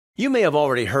You may have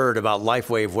already heard about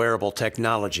LifeWave wearable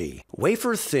technology,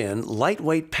 wafer-thin,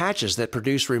 lightweight patches that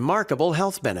produce remarkable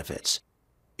health benefits.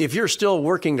 If you're still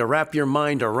working to wrap your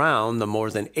mind around the more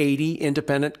than 80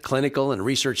 independent clinical and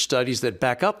research studies that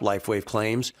back up LifeWave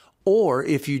claims, or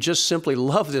if you just simply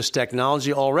love this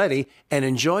technology already and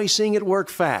enjoy seeing it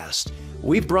work fast,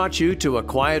 we've brought you to a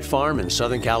quiet farm in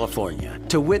Southern California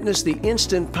to witness the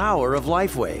instant power of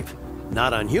LifeWave.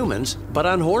 Not on humans, but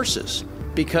on horses.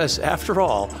 Because after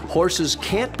all, horses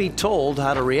can't be told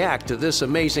how to react to this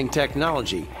amazing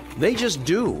technology. They just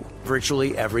do,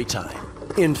 virtually every time.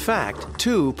 In fact,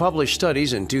 2 published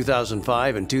studies in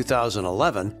 2005 and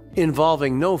 2011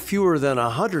 involving no fewer than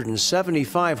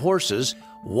 175 horses,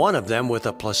 one of them with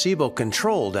a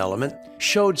placebo-controlled element,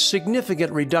 showed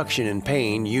significant reduction in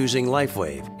pain using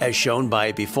LifeWave, as shown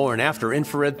by before and after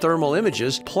infrared thermal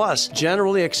images, plus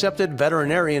generally accepted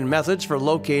veterinarian methods for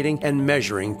locating and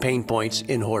measuring pain points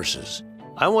in horses.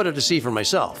 I wanted to see for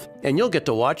myself, and you'll get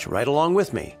to watch right along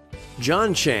with me.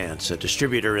 John Chance, a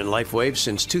distributor in LifeWave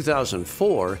since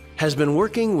 2004, has been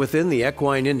working within the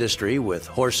equine industry with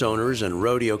horse owners and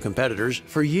rodeo competitors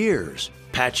for years,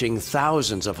 patching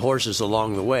thousands of horses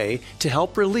along the way to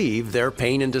help relieve their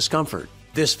pain and discomfort.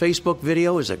 This Facebook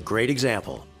video is a great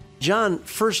example. John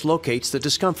first locates the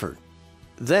discomfort,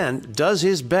 then does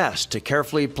his best to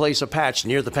carefully place a patch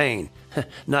near the pain.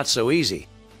 Not so easy.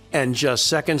 And just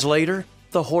seconds later,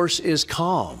 the horse is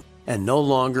calm and no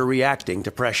longer reacting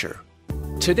to pressure.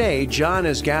 Today, John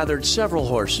has gathered several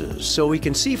horses so we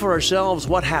can see for ourselves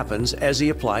what happens as he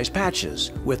applies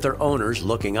patches, with their owners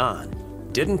looking on.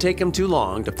 Didn't take him too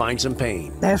long to find some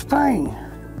pain. That's pain.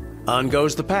 On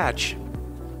goes the patch.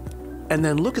 And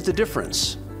then look at the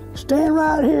difference. Stand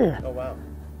right here. Oh, wow.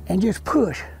 And just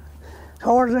push as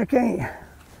hard as I can.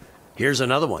 Here's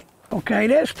another one. Okay,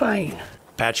 that's pain.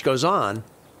 Patch goes on.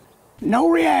 No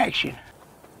reaction.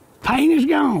 Pain is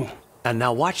gone. And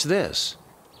now watch this.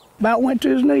 About went to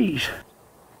his knees.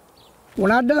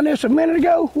 When I done this a minute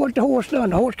ago, what the horse done?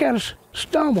 The horse kind of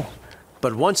stumbled.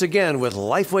 But once again, with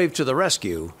LifeWave to the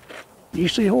rescue. You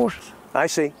see horse? I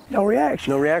see. No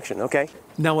reaction. No reaction, okay.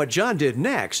 Now what John did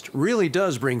next really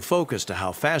does bring focus to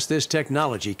how fast this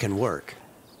technology can work.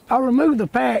 I removed the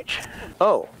patch.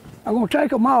 Oh. I'm gonna take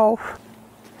them off.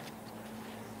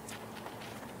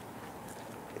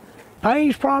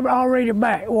 Pain's probably already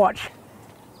back, watch.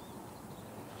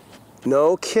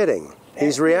 No kidding.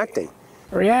 He's reacting.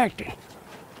 Reacting.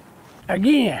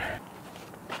 Again.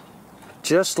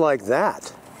 Just like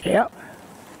that. Yep.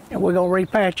 And we're gonna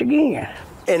repatch again.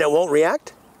 And it won't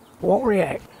react? Won't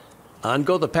react. On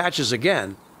go the patches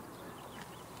again.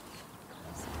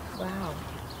 Wow.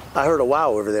 I heard a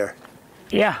wow over there.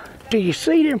 Yeah. Till you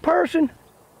see it in person,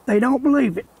 they don't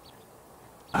believe it.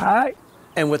 All right?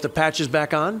 And with the patches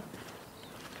back on?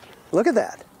 Look at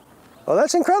that. Oh,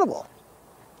 that's incredible.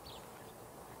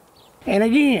 And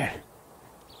again.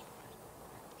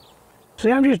 See,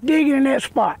 I'm just digging in that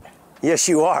spot. Yes,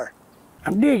 you are.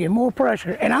 I'm digging, more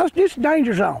pressure. And this is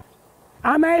danger zone.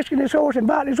 I'm asking this horse and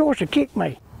about this horse to kick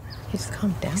me. He's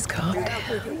calmed down. He's calmed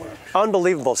down.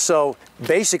 Unbelievable. So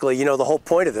basically, you know, the whole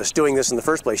point of this, doing this in the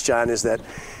first place, John, is that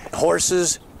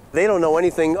horses, they don't know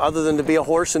anything other than to be a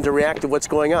horse and to react to what's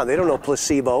going on. They don't know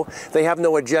placebo. They have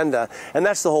no agenda. And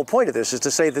that's the whole point of this, is to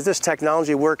say that this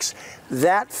technology works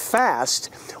that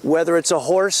fast, whether it's a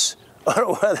horse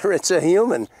or whether it's a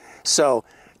human. So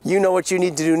you know what you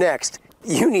need to do next.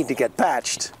 You need to get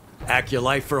patched.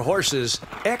 AcuLife for horses,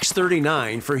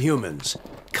 X39 for humans.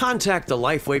 Contact the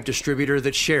LifeWave distributor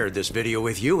that shared this video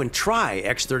with you and try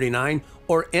X39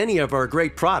 or any of our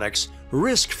great products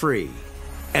risk-free.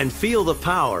 And feel the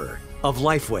power of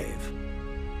LifeWave.